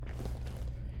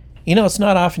It's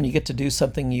not often you get to do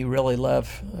something you really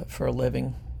love for a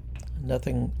living.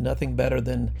 Nothing better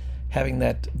than having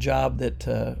that job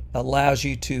that allows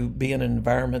you to be in an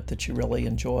environment that you really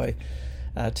enjoy.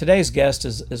 Today's guest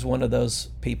is one of those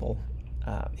people.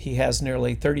 He has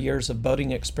nearly 30 years of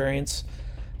boating experience,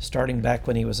 starting back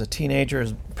when he was a teenager.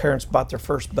 His parents bought their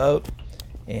first boat,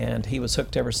 and he was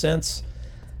hooked ever since.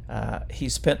 He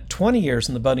spent 20 years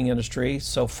in the boating industry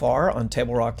so far on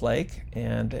Table Rock Lake,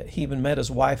 and he even met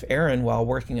his wife, Erin, while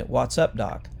working at What's Up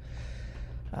Dock.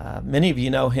 Many of you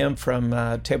know him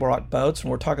from Table Rock Boats,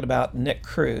 and we're talking about Nick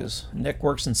Cruz. Nick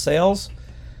works in sales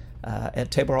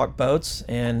at Table Rock Boats,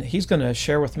 and he's going to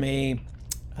share with me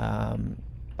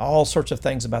all sorts of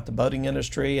things about the boating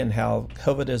industry and how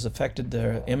COVID has affected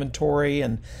their inventory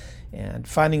and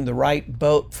finding the right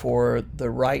boat for the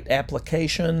right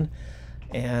application,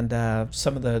 and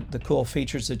some of the cool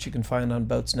features that you can find on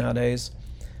boats nowadays.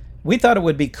 We thought it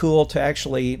would be cool to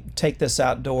actually take this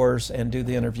outdoors and do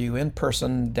the interview in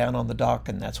person down on the dock,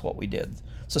 and that's what we did.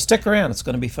 So stick around, it's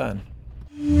going to be fun.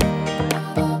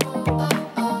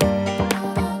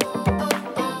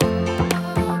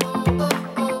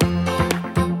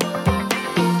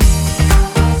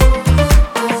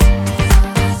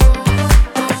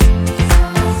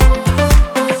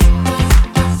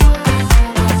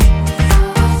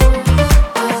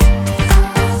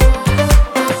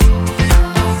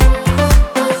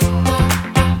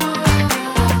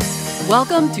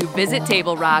 Welcome to Visit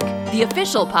Table Rock, the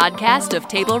official podcast of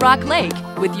Table Rock Lake,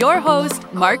 with your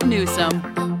host, Mark Newsom.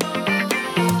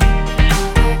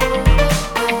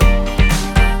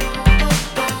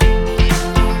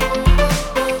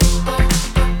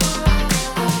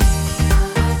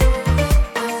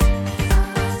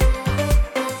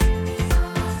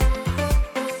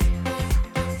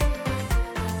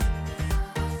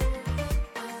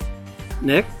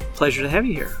 Nick, pleasure to have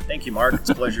you here. Thank you, Mark. It's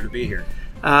a pleasure to be here.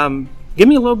 Give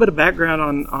me a little bit of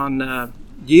background on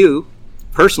you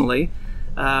personally.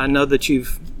 I know that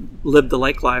you've lived the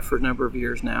lake life for a number of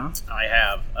years now. I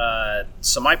have.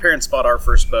 So my parents bought our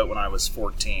first boat when I was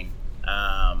 14.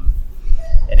 And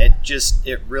it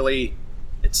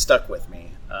stuck with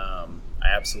me. I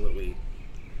absolutely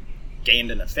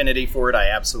gained an affinity for it. I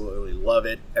absolutely love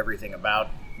it. Everything about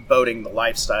boating, the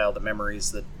lifestyle, the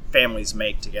memories that families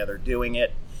make together doing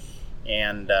it.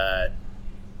 And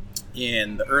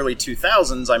in the early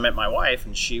 2000s, I met my wife,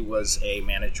 and she was a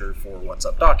manager for What's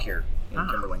Up Dock here in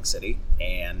Kimberling City.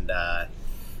 And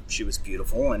she was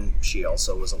beautiful, and she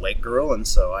also was a lake girl, and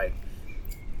so I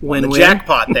won the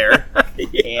jackpot there.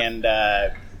 Yeah. And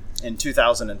in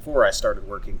 2004, I started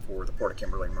working for the Port of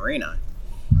Kimberling Marina.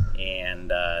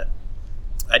 And I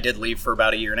did leave for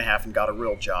about a year and a half and got a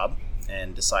real job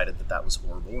and decided that was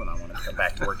horrible, and I wanted to come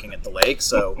back to working at the lake.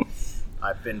 So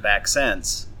I've been back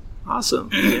since. Awesome.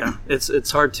 Yeah,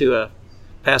 it's hard to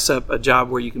pass up a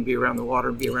job where you can be around the water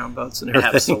and be around boats and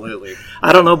everything. Absolutely.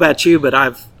 I don't know about you, but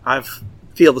I've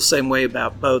feel the same way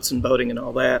about boats and boating and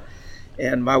all that.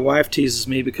 And my wife teases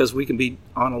me because we can be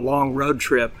on a long road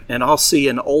trip, and I'll see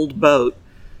an old boat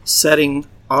setting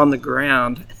on the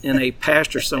ground in a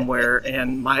pasture somewhere,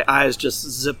 and my eyes just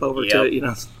zip over to it.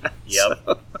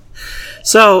 Yep.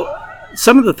 So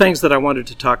some of the things that I wanted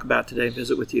to talk about today,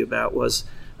 visit with you about, was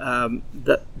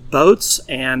the boats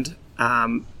and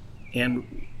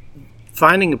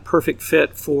finding a perfect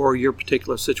fit for your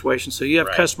particular situation. So you have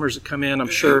customers that come in, I'm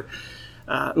sure.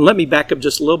 Let me back up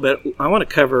just a little bit. I want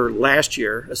to cover last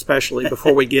year, especially,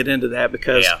 before we get into that,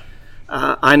 because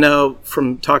I know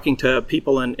from talking to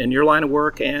people in your line of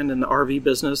work and in the RV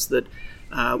business that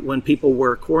when people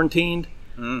were quarantined,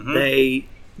 they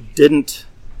didn't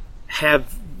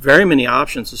have very many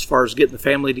options as far as getting the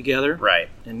family together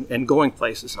and going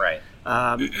places.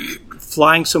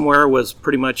 Flying somewhere was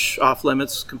pretty much off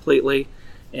limits completely,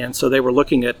 and so they were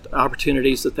looking at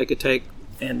opportunities that they could take,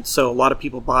 and so a lot of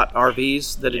people bought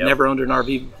RVs that had never owned an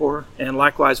RV before, and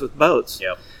likewise with boats.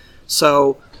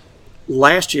 So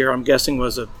last year, I'm guessing,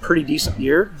 was a pretty decent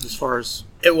year as far as...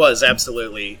 It was,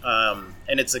 absolutely.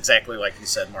 And it's exactly like you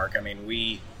said, Mark. I mean,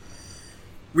 we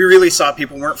really saw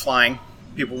people weren't flying,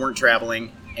 people weren't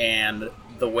traveling, and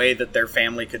the way that their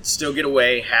family could still get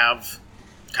away, have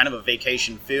kind of a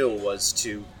vacation feel, was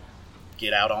to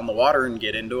get out on the water and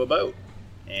get into a boat.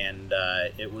 And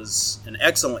it was an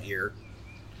excellent year.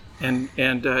 And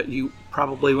you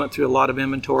probably went through a lot of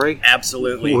inventory.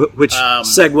 Absolutely. Which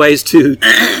segues to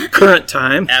current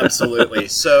time. Absolutely.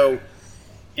 So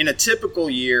in a typical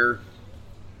year,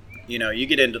 you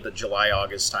get into the July,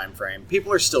 August timeframe,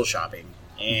 people are still shopping.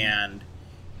 And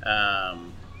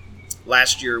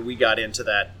last year we got into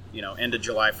that, end of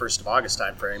July, 1st of August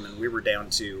timeframe, and we were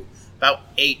down to about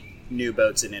 8 new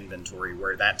boats in inventory,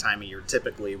 where that time of year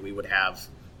typically we would have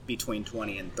between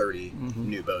 20 and 30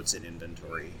 new boats in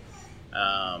inventory.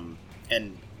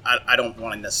 And I don't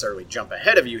want to necessarily jump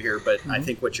ahead of you here, but I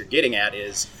think what you're getting at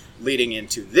is leading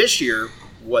into this year,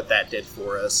 what that did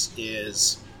for us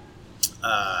is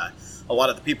a lot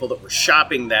of the people that were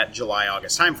shopping that July,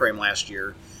 August timeframe last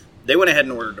year, they went ahead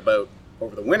and ordered a boat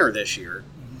over the winter this year.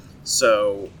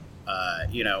 So,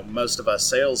 most of us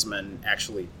salesmen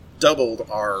actually doubled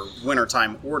our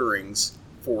wintertime orderings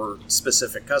for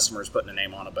specific customers, putting a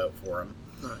name on a boat for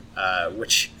them,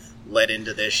 which led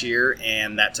into this year,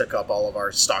 and that took up all of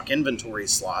our stock inventory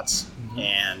slots.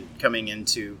 And coming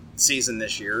into season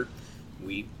this year,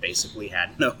 we basically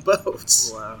had no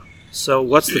boats. Wow. So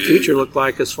what's the future look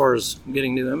like as far as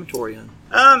getting new inventory in?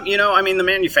 The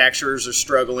manufacturers are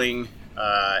struggling,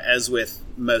 as with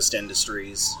most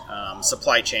industries,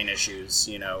 supply chain issues.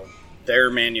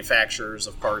 Their manufacturers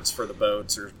of parts for the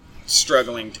boats are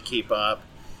struggling to keep up,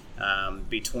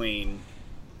 between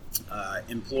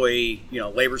employee,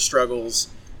 labor struggles,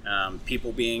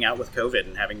 people being out with COVID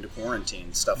and having to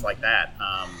quarantine, stuff like that.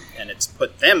 And it's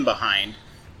put them behind,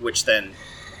 which then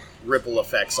ripple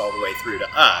effects all the way through to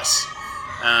us.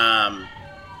 I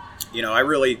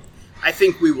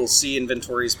think we will see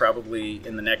inventories probably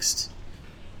in the next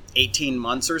 18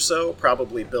 months or so,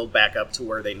 probably build back up to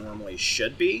where they normally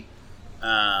should be.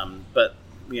 But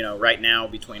right now,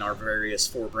 between our various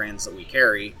 4 brands that we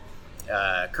carry,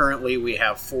 currently we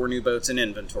have 4 new boats in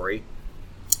inventory.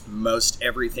 Most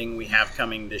everything we have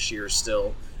coming this year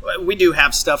still, we do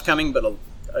have stuff coming, but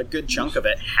a good chunk of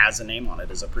it has a name on it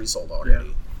as a pre-sold already.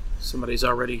 Yeah. Somebody's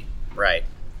already right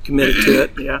committed to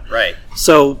it. Yeah. Right.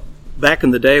 So back in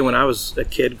the day when I was a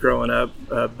kid growing up,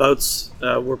 boats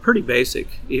were pretty basic.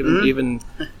 Even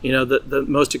the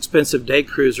most expensive day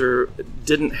cruiser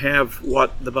didn't have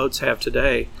what the boats have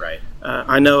today. Right.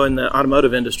 I know in the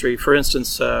automotive industry, for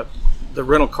instance, the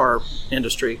rental car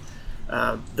industry,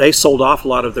 they sold off a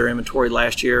lot of their inventory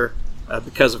last year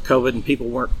because of COVID and people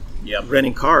weren't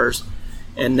renting cars.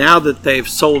 And now that they've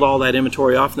sold all that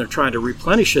inventory off and they're trying to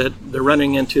replenish it, they're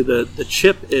running into the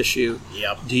chip issue.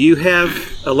 Yep. Do you have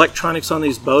electronics on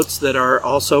these boats that are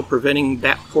also preventing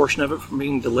that portion of it from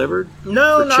being delivered?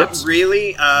 No, not chips?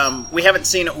 really. We haven't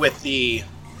seen it with the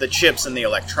chips and the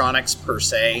electronics per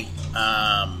se.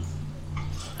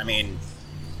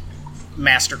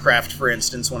 Mastercraft, for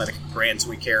instance, one of the brands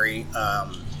we carry,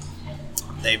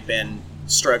 they've been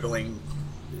struggling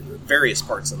various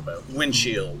parts of the boat,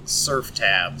 windshields, surf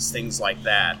tabs, things like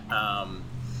that.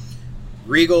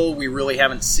 Regal, we really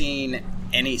haven't seen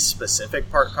any specific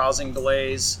part causing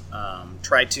delays.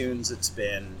 Tri-Tunes, it's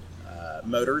been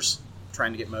motors,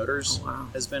 trying to get motors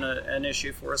has been an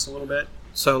issue for us a little bit.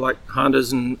 So like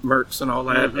Hondas and Mercs and all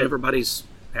that, everybody's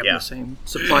having the same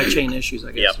supply chain issues,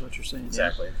 I guess is what you're saying.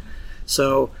 Exactly. Yeah.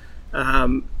 So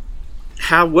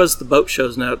how was the boat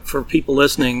shows? Now, for people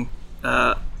listening,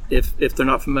 if they're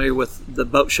not familiar with the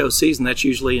boat show season, that's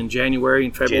usually in January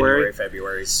and February.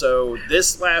 February. So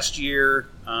this last year,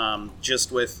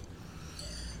 just with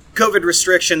COVID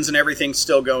restrictions and everything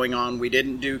still going on, we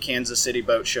didn't do Kansas City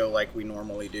Boat Show like we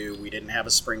normally do. We didn't have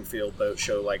a Springfield Boat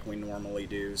Show like we normally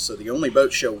do. So the only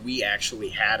boat show we actually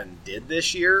had and did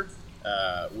this year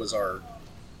was our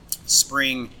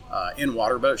spring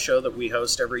in-water boat show that we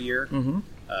host every year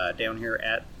down here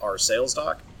at our sales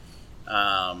dock.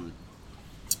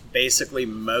 Basically,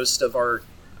 most of our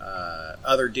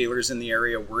other dealers in the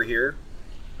area were here,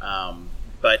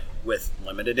 but with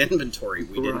limited inventory,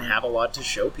 we didn't have a lot to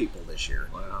show people this year.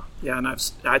 Wow. Yeah, and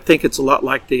I think it's a lot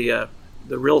like the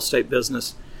real estate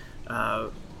business,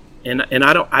 and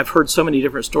I've heard so many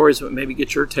different stories, but maybe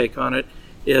get your take on it.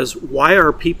 Is why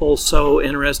are people so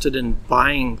interested in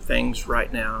buying things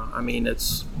right now? I mean,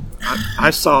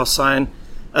 I saw a sign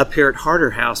up here at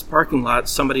Harder House parking lot.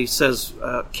 Somebody says,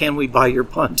 "Can we buy your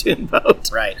pontoon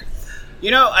boat?" Right.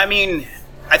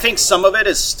 I think some of it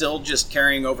is still just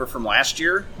carrying over from last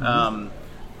year.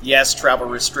 Yes, travel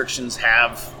restrictions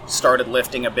have started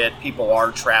lifting a bit. People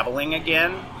are traveling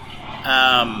again,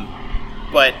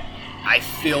 but I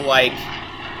feel like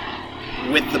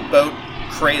with the boat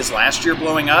craze last year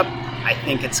blowing up, I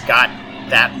think it's got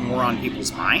that more on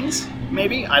people's minds.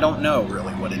 Maybe, I don't know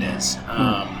really what it is.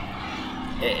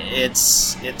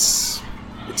 It's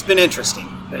been interesting.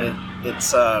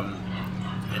 It's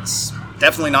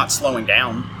definitely not slowing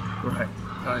down.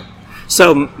 Right.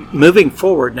 So moving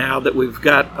forward, now that we've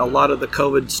got a lot of the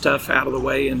COVID stuff out of the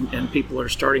way and people are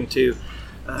starting to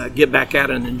get back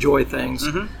out and enjoy things,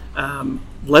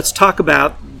 let's talk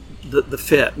about the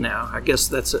fit now. I guess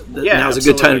now's a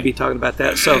good time to be talking about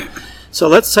that. So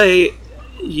let's say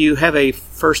you have a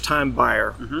first-time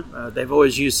buyer. They've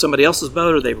always used somebody else's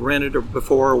boat, or they've rented it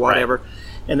before, or whatever. Right.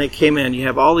 And they came in. You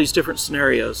have all these different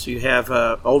scenarios. You have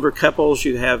older couples.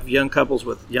 You have young couples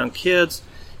with young kids.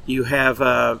 You have,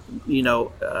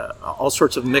 all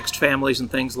sorts of mixed families and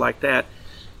things like that.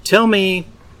 Tell me,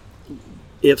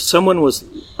 if someone was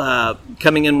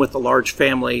coming in with a large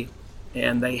family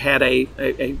and they had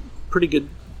a pretty good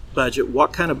budget,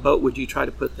 what kind of boat would you try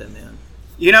to put them in?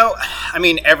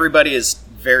 Everybody is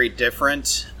very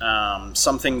different.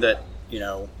 Something that,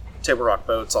 Table Rock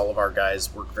Boats, all of our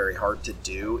guys work very hard to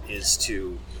do is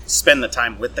to spend the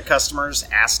time with the customers,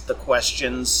 ask the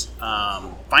questions,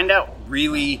 find out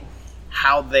really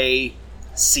how they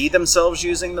see themselves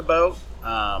using the boat,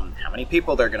 how many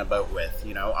people they're going to boat with.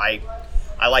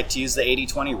 I like to use the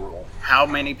 80-20 rule. How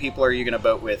many people are you going to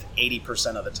boat with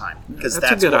 80% of the time? Because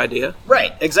that's a good idea.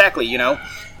 Right, exactly.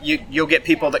 You'll get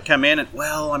people that come in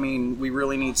and, we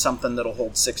really need something that'll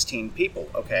hold 16 people.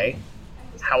 Okay.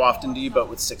 How often do you boat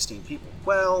with 16 people?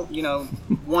 Well,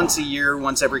 once a year,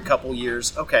 once every couple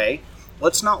years. Okay.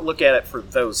 Let's not look at it for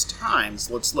those times.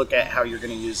 Let's look at how you're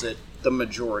going to use it the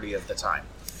majority of the time.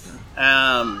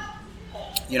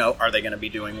 Are they going to be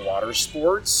doing water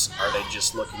sports? Are they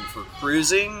just looking for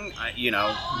cruising?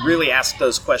 Really ask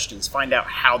those questions. Find out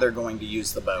how they're going to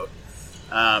use the boat.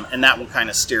 And that will kind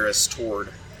of steer us toward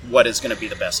what is going to be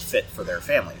the best fit for their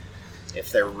family.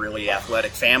 If they're a really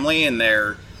athletic family and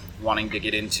they're wanting to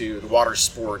get into the water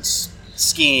sports,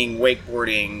 skiing,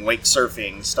 wakeboarding, wake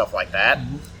surfing, stuff like that,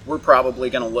 we're probably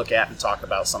going to look at and talk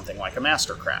about something like a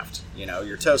Mastercraft,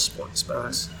 your tow sports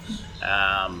boats.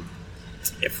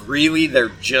 If really they're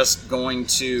just going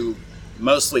to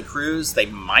mostly cruise, they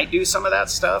might do some of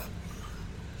that stuff.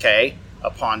 Okay,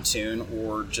 a pontoon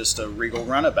or just a Regal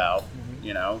runabout,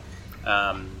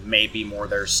 may be more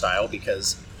their style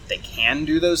because they can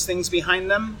do those things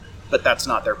behind them, but that's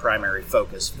not their primary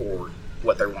focus for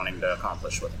what they're wanting to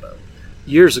accomplish with the boat.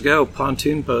 Years ago,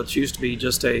 pontoon boats used to be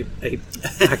just I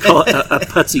call it a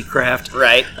putsy craft.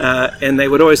 Right. And they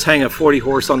would always hang a 40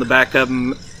 horse on the back of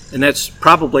them. And that's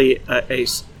probably a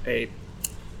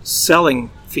selling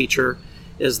feature,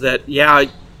 is that,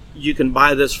 you can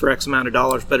buy this for X amount of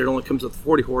dollars, but it only comes with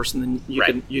 40 horse, and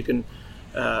then you can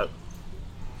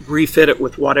refit it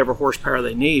with whatever horsepower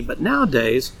they need. But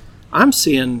nowadays, I'm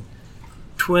seeing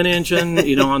twin engine,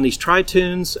 on these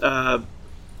Tritoons.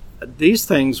 These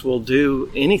things will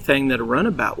do anything that a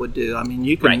runabout would do.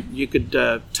 You could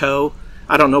tow.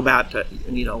 I don't know about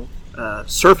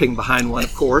surfing behind one,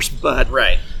 of course, but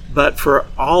right. But for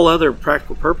all other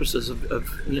practical purposes of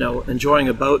enjoying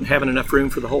a boat and having enough room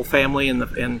for the whole family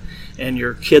and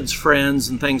your kids' friends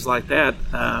and things like that,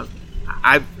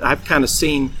 I've kind of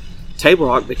seen Table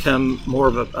Rock become more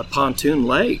of a pontoon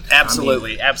lake.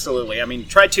 Absolutely.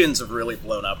 Tritoons have really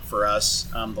blown up for us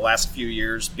the last few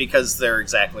years because they're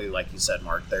exactly like you said,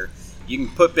 Mark. You can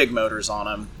put big motors on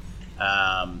them.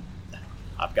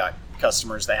 I've got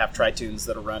customers that have Tritoons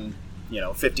that'll run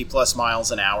 50 plus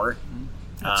miles an hour.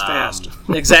 That's fast.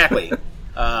 Exactly.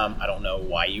 I don't know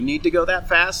why you need to go that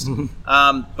fast,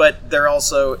 but they're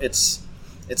also it's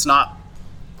not,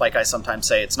 like I sometimes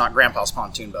say, it's not Grandpa's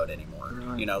pontoon boat anymore.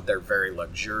 Right. They're very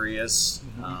luxurious,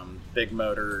 big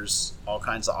motors, all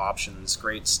kinds of options,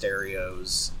 great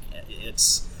stereos.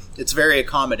 It's very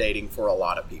accommodating for a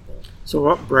lot of people. So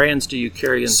what brands do you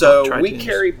carry in So we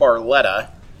carry Barletta,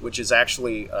 which is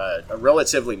actually a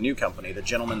relatively new company. The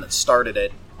gentleman that started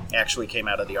it actually came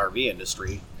out of the RV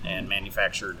industry and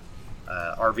manufactured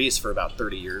RVs for about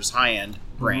 30 years, high-end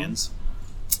brands,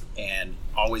 and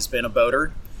always been a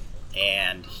boater.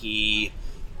 And he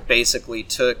basically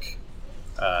took,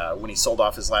 when he sold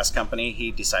off his last company,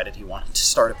 he decided he wanted to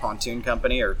start a pontoon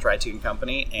company or Tritoon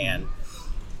company, and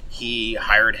he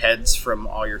hired heads from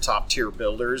all your top-tier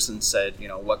builders and said,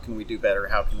 what can we do better?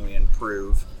 How can we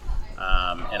improve?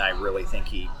 And I really think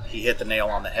he hit the nail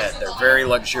on the head. They're very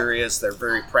luxurious. They're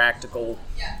very practical.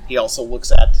 He also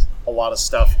looks at a lot of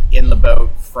stuff in the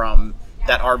boat from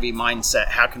that RV mindset.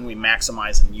 How can we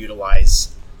maximize and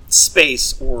utilize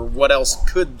space, or what else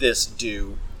could this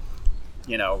do?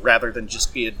 Rather than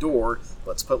just be a door,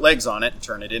 let's put legs on it and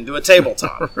turn it into a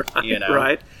tabletop.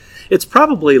 Right. It's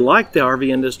probably like the RV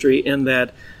industry in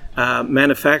that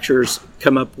manufacturers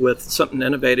come up with something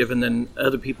innovative and then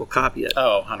other people copy it.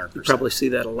 Oh, 100%. You probably see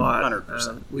that a lot.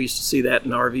 100%. We used to see that in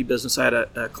the RV business. I had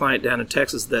a client down in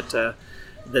Texas that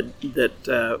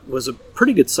was a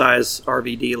pretty good size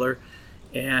RV dealer,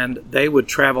 and they would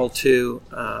travel to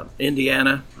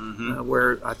Indiana,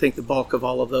 where I think the bulk of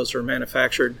all of those are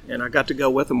manufactured, and I got to go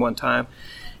with them one time.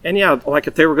 And like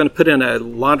if they were going to put in a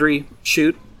laundry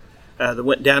chute that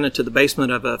went down into the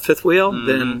basement of a fifth wheel,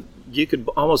 then you could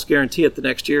almost guarantee it the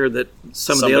next year that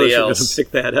some of the Somebody others are going else. to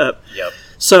pick that up. Yep.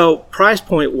 So price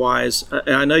point wise,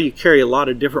 and I know you carry a lot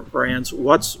of different brands.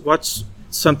 What's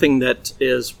something that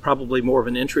is probably more of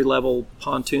an entry level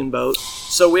pontoon boat?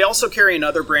 So we also carry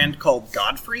another brand called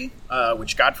Godfrey,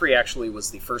 which Godfrey actually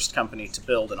was the first company to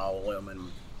build an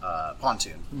all-aluminum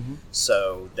pontoon.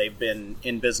 So they've been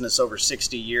in business over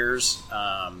 60 years.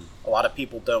 A lot of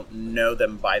people don't know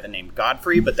them by the name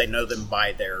Godfrey, but they know them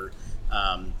by their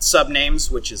sub-names,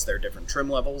 which is their different trim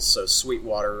levels. So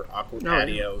Sweetwater, Aqua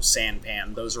Patio,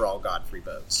 Sanpan, those are all Godfrey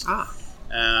boats.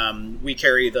 We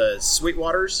carry the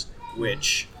Sweetwaters,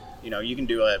 which, you can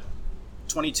do a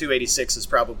 2286 is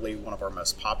probably one of our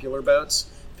most popular boats.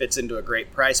 Fits into a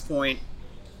great price point.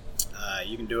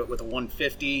 You can do it with a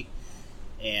 150,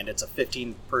 and it's a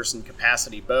 15-person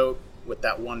capacity boat with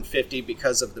that 150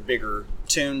 because of the bigger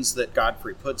tunes that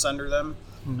Godfrey puts under them.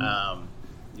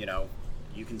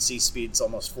 You can see speeds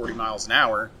almost 40 miles an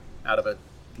hour out of a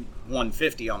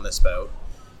 150 on this boat.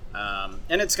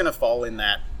 And it's going to fall in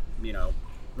that,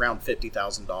 around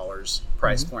 $50,000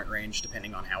 price point range,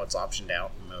 depending on how it's optioned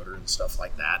out, and motor and stuff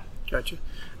like that. Gotcha.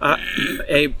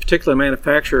 A particular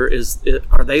manufacturer,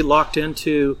 are they locked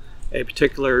into a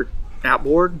particular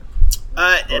outboard?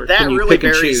 That really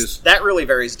varies. That really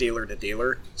varies dealer to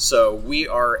dealer. So we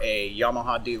are a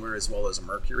Yamaha dealer as well as a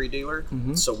Mercury dealer.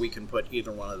 So we can put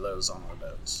either one of those on our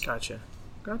boats. Gotcha.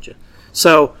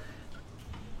 So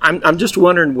I'm just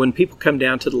wondering, when people come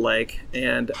down to the lake,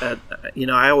 and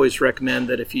I always recommend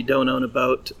that if you don't own a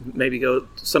boat, maybe go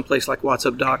someplace like What's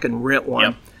Up Dock and rent one.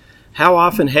 Yep. How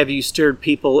often have you steered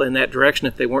people in that direction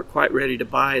if they weren't quite ready to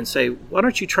buy, and say, why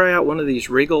don't you try out one of these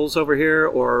Regals over here,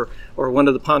 or one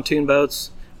of the pontoon boats?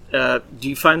 Do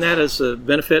you find that as a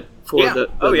benefit for the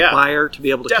buyer to be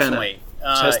able to kind of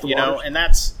test the waters? And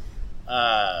that's,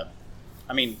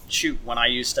 when I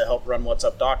used to help run What's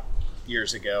Up Dock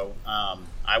years ago,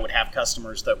 I would have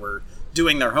customers that were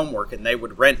doing their homework, and they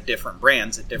would rent different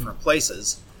brands at different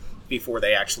places before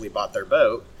they actually bought their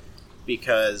boat,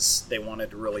 because they wanted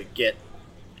to really get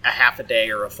a half a day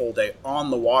or a full day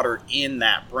on the water in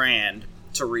that brand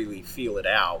to really feel it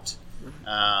out.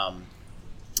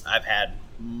 I've had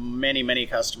many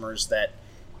customers that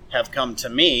have come to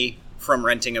me from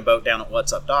renting a boat down at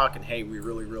What's Up Dock, and hey, we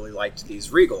really liked these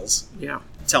Regals. Yeah.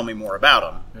 Tell me more about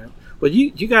them. Yeah. Well,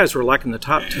 you guys were like in the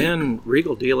top 10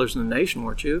 Regal dealers in the nation,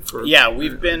 weren't you?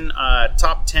 We've been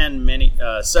top 10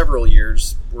 several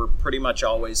years. We're pretty much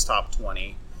always top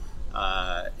 20.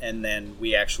 And then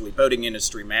we actually, Boating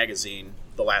Industry Magazine,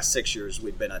 the last 6 years,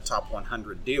 we've been a top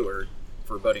 100 dealer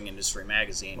for Boating Industry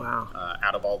Magazine. Wow.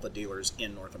 Out of all the dealers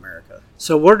in North America.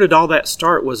 So where did all that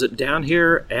start? Was it down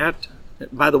here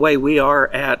by the way, we are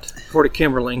at Port of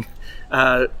Kimberling,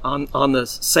 on the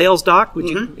sales dock.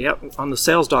 On the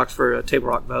sales dock for Table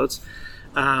Rock Boats.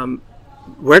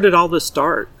 Where did all this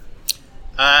start?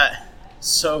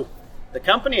 So the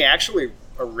company actually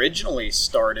originally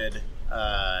started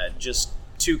just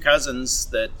two cousins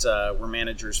that were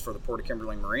managers for the Port of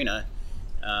Kimberling Marina,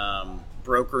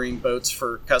 brokering boats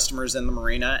for customers in the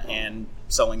marina and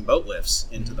selling boat lifts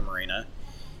into the marina.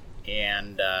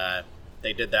 And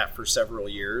they did that for several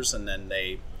years, and then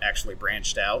they actually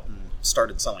branched out and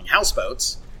started selling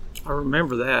houseboats. I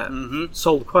remember that. Mm-hmm.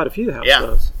 Sold quite a few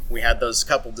houseboats. Yeah, we had those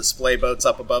couple display boats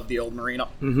up above the old marina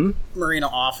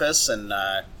office, and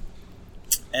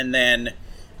then, of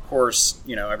course,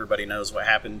 everybody knows what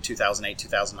happened in 2008,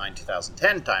 2009,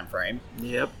 2010 timeframe.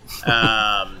 Yep.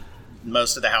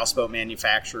 Most of the houseboat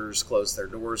manufacturers closed their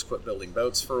doors, quit building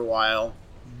boats for a while.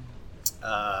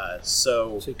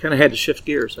 So you kind of had to shift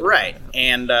gears. Right.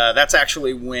 And that's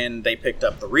actually when they picked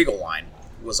up the Regal line.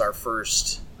 Was our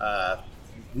first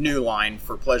new line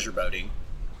for pleasure boating.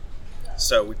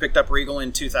 So we picked up Regal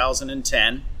in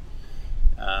 2010.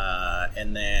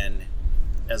 And then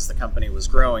as the company was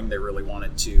growing, they really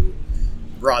wanted to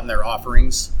broaden their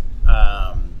offerings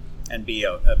and be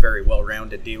a very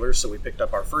well-rounded dealer. So we picked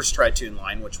up our first Tri-Tune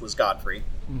line, which was Godfrey.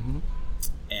 Mm-hmm.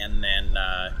 And then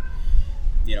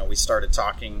we started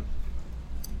talking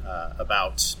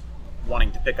about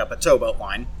wanting to pick up a towboat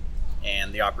line,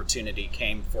 and the opportunity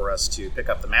came for us to pick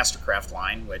up the Mastercraft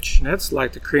line, which that's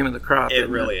like the cream of the crop. It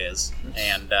really is,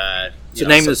 and it's a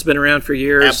name that's been around for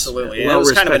years. Absolutely, it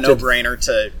was kind of a no-brainer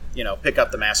to pick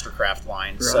up the Mastercraft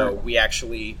line. Right. So we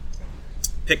actually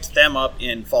picked them up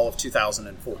in fall of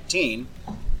 2014,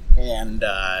 and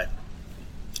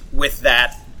with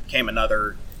that came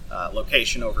another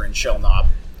location over in Shell Knob.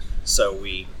 So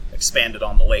we expanded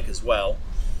on the lake as well.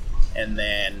 And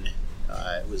then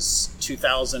it was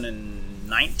 2019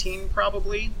 2019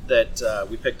 probably that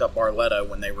we picked up Barletta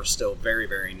when they were still very,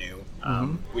 very new.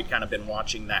 We'd kind of been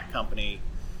watching that company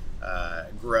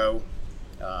grow.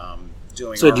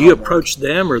 Doing So our do you homework. approach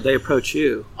them or they approach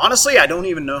you? Honestly, I don't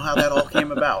even know how that all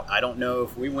came about. I don't know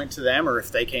if we went to them or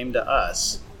if they came to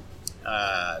us.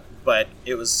 But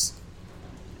it was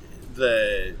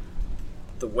the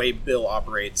way Bill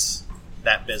operates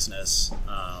that business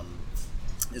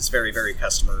is very, very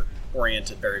customer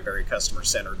oriented, very, very customer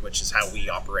centered, which is how we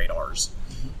operate ours.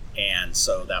 And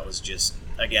so that was just,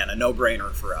 again, a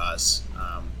no-brainer for us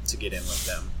to get in with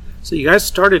them. So you guys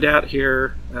started out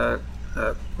here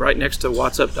right next to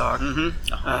What's Up Doc,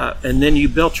 and then you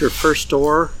built your first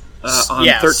store on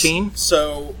Yes. 13?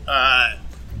 So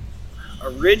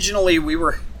originally we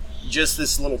were just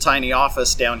this little tiny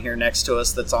office down here next to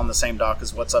us that's on the same dock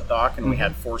as What's Up Doc, and we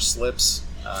had 4 slips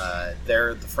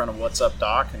there at the front of What's Up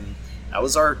Doc, and that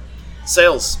was our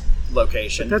sales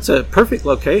location. That's a perfect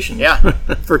location. Yeah.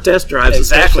 For test drives,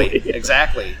 Exactly, especially.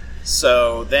 exactly.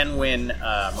 So then when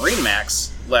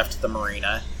MarineMax left the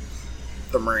marina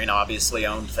obviously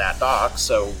owned that dock,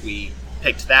 so we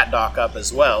picked that dock up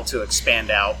as well to expand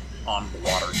out on the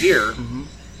water here.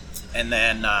 And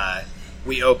then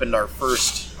we opened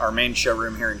our main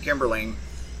showroom here in Kimberling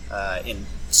in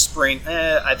spring.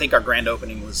 I think our grand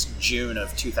opening was June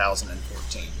of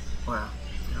 2014. Wow.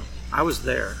 Yeah. I was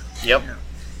there. Yep. Yeah.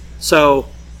 So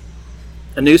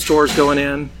a new store's going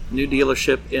in, new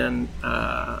dealership in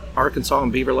Arkansas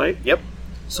and Beaver Lake. Yep.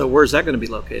 So where's that going to be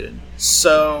located?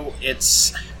 So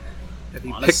it's... Have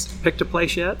you Honest- picked a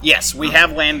place yet? Yes, we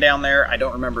have land down there. I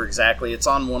don't remember exactly. It's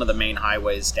on one of the main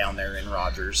highways down there in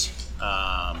Rogers.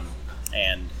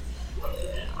 And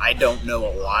I don't know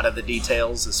a lot of the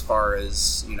details as far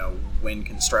as, when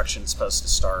construction's supposed to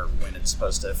start, when it's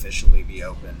supposed to officially be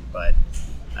open. But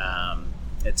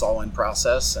it's all in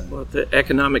process. And Well, the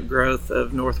economic growth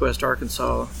of Northwest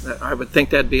Arkansas, I would think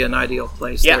that'd be an ideal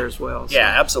place there as well. So.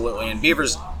 Yeah, absolutely. And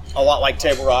Beaver's a lot like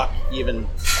Table Rock, even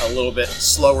a little bit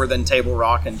slower than Table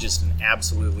Rock, and just an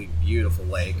absolutely beautiful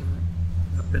lake.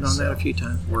 I've been on that a few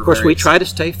times. we're Of course, very we try to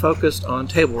stay focused on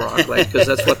Table Rock Lake because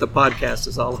that's what the podcast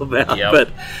is all about. Yep.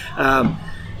 But,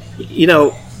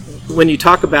 when you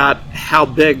talk about how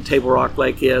big Table Rock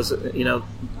Lake is,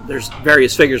 there's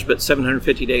various figures, but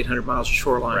 750 to 800 miles of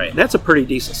shoreline. Right. That's a pretty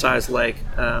decent-sized lake.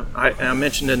 I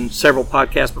mentioned in several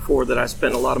podcasts before that I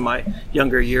spent a lot of my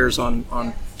younger years on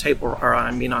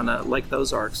Lake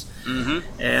Ozarks,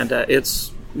 and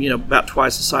it's about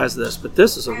twice the size of this. But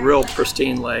this is a real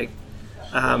pristine lake.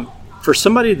 For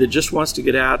somebody that just wants to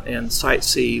get out and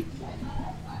sightsee,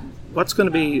 what's going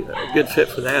to be a good fit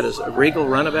for that is a Regal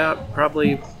Runabout,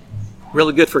 probably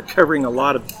really good for covering a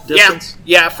lot of distance.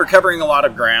 Yeah, for covering a lot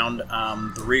of ground.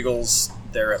 The Regals,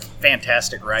 they're a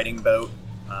fantastic riding boat.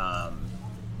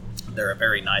 They're a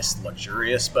very nice,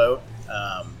 luxurious boat.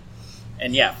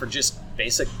 And yeah, for just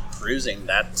basic cruising,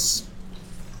 that's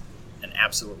an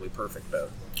absolutely perfect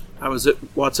boat. I was at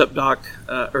What's Up Dock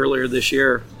earlier this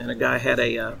year, and a guy had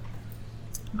I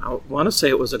want to say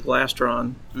it was a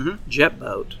Glastron jet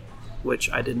boat, which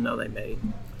I didn't know they made.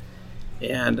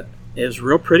 And it was a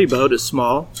real pretty boat. It's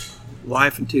small,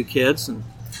 wife and 2 kids, and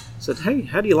said, "Hey,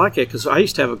 how do you like it?" Because I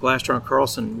used to have a Glastron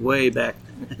Carlson way back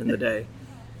in the day.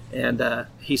 And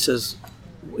he says,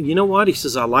 "You know what?" He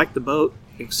says, "I like the boat,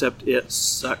 except it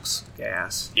sucks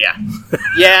gas." Yeah.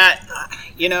 Yeah,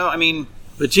 I mean...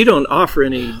 But you don't offer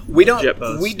any jet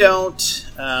boats. We don't.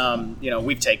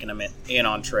 We've taken them in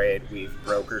on trade. We've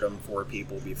brokered them for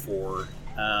people before.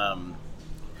 A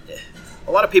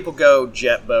lot of people go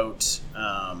jet boat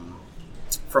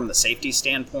from the safety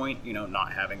standpoint,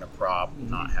 not having a prop,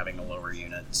 not having a lower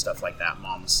unit, stuff like that.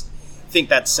 Moms think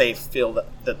that's safe, feel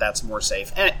that that's more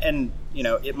safe. And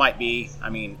it might be,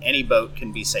 any boat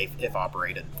can be safe if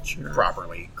operated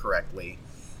properly, correctly.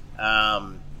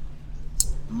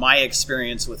 My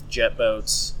experience with jet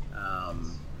boats,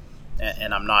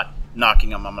 and I'm not knocking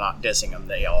them, I'm not dissing them,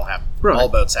 all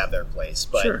boats have their place.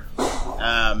 But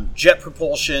jet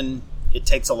propulsion, it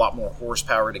takes a lot more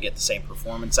horsepower to get the same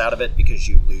performance out of it because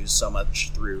you lose so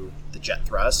much through the jet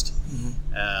thrust.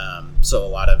 So a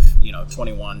lot of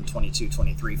 21, 22,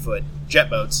 23 foot jet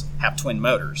boats have twin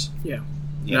motors. Yeah.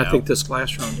 I think this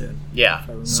Glastron did. Yeah.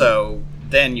 So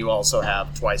then you also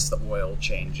have twice the oil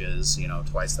changes,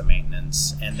 twice the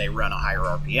maintenance, and they run a higher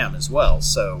RPM as well.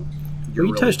 So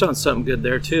you touched on something good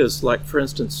there too. Is like, for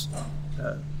instance,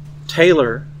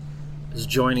 Taylor is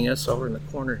joining us over in the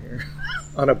corner here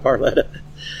on a Barletta.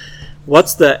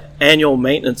 What's the annual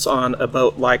maintenance on a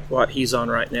boat like what he's on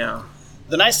right now?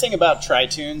 The nice thing about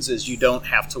Tri-Tunes is you don't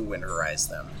have to winterize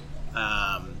them.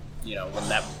 When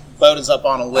that boat is up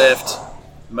on a lift,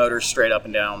 motor straight up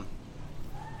and down.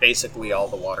 Basically, all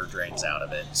the water drains out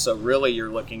of it. So really,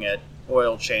 you're looking at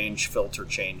oil change, filter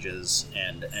changes,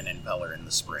 and an impeller in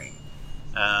the spring.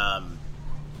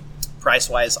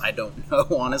 Price-wise, I don't know,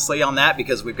 honestly, on that,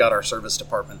 because we've got our service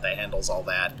department that handles all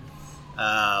that.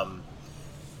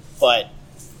 But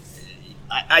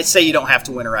I say you don't have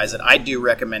to winterize it. I do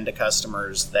recommend to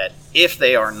customers that if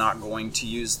they are not going to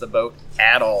use the boat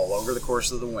at all over the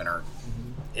course of the winter,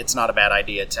 it's not a bad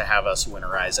idea to have us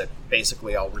winterize it.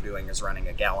 Basically, all we're doing is running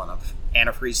a gallon of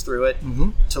antifreeze through it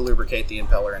to lubricate the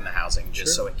impeller and the housing,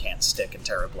 just so it can't stick and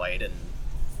tear a blade, and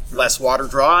less water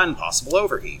draw and possible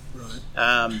overheat.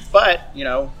 But,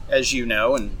 as you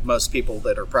know, and most people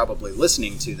that are probably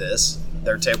listening to this,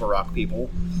 they're Table Rock people,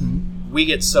 we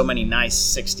get so many nice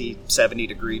 60, 70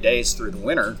 degree days through the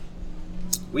winter.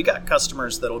 We got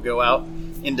customers that'll go out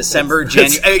in December,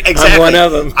 January. Exactly. I'm one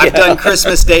of them. I've done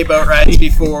Christmas Day boat rides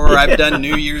before. I've done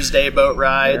New Year's Day boat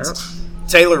rides.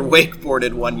 Taylor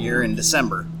wakeboarded one year in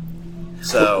December.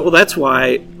 So, well, that's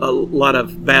why a lot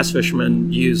of bass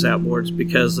fishermen use outboards,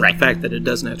 because of the fact that it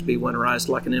doesn't have to be winterized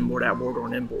like an inboard outboard or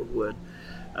an inboard would.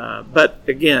 But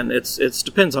again, it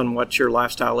depends on what your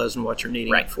lifestyle is and what you're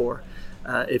needing it for.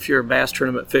 If you're a bass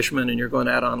tournament fisherman and you're going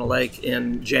out on a lake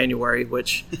in January,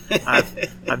 which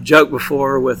I've joked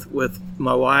before with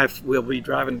my wife, we'll be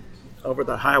driving over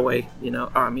the highway,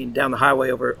 down the highway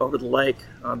over the lake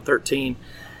on 13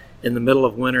 in the middle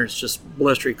of winter. It's just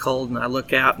blistery cold, and I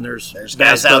look out and there's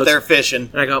guys out there fishing.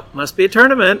 And I go, must be a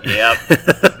tournament. Yep.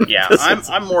 Yeah,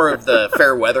 I'm more of the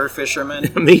fair weather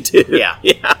fisherman. Me too. Yeah.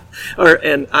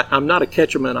 And I'm not a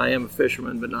catcherman. I am a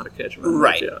fisherman, but not a catcherman.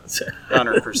 Right.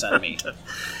 100% me.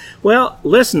 Well,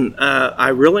 listen, I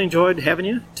really enjoyed having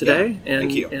you today. Yeah,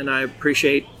 thank you. And I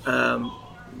appreciate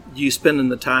you spending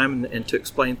the time and to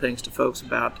explain things to folks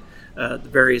about the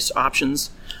various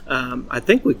options. I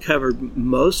think we covered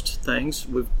most things.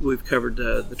 We've covered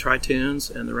the Tri-Tunes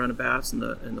and the runabouts and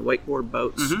the wakeboard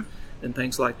boats and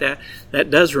things like that. That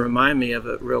does remind me of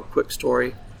a real quick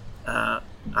story.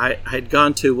 I had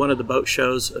gone to one of the boat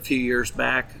shows a few years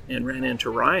back and ran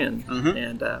into Ryan,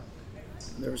 and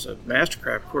there was a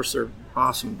Mastercraft. Of course, they're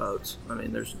awesome boats. I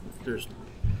mean, there's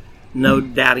no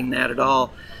doubting that at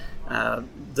all.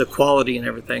 The quality and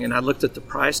everything. And I looked at the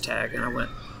price tag and I went,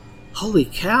 holy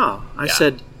cow. I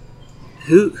said,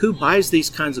 who buys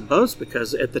these kinds of boats?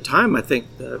 Because at the time, I think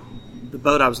the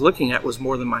boat I was looking at was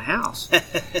more than my house.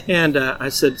 And I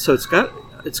said, so it's got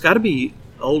to be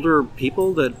older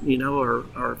people that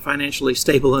are financially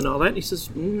stable and all that. And he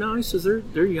says, no. He says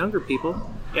they're younger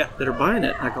people that are buying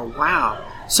it. And I go, wow.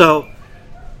 So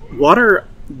what are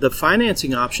the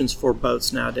financing options for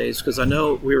boats nowadays? Because I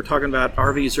know we were talking about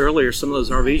RVs earlier. Some of those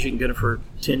RVs you can get them for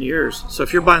 10 years. So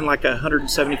if you're buying like a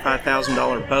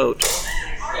 $175,000 boat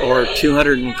or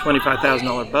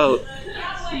 $225,000 boat,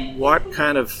 what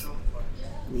kind of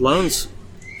loans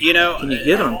can you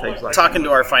get on things like talking that?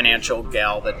 To our financial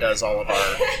gal that does all of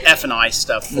our F&I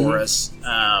stuff for us,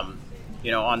 on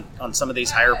some of these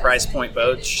higher price point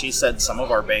boats, she said some of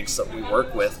our banks that we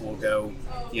work with will go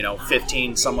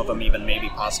 15, some of them even maybe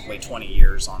possibly 20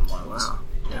 years on loans. Wow.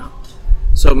 Yeah.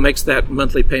 So it makes that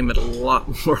monthly payment a lot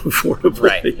more affordable,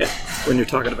 right? When you're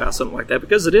talking about something like that,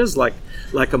 because it is like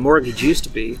a mortgage used to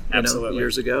be,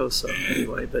 years ago. So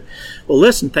anyway, well,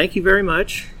 listen, thank you very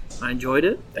much. I enjoyed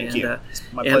it. Thank you. It's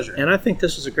my pleasure. And I think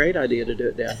this is a great idea to do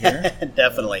it down here.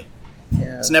 Definitely.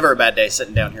 Yeah. It's never a bad day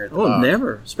sitting down here at the dock.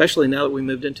 Never. Especially now that we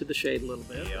moved into the shade a little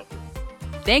bit. Yep.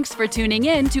 Thanks for tuning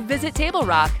in to Visit Table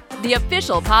Rock, the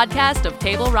official podcast of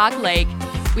Table Rock Lake.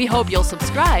 We hope you'll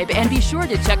subscribe and be sure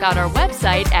to check out our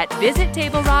website at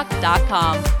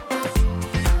visittablerock.com.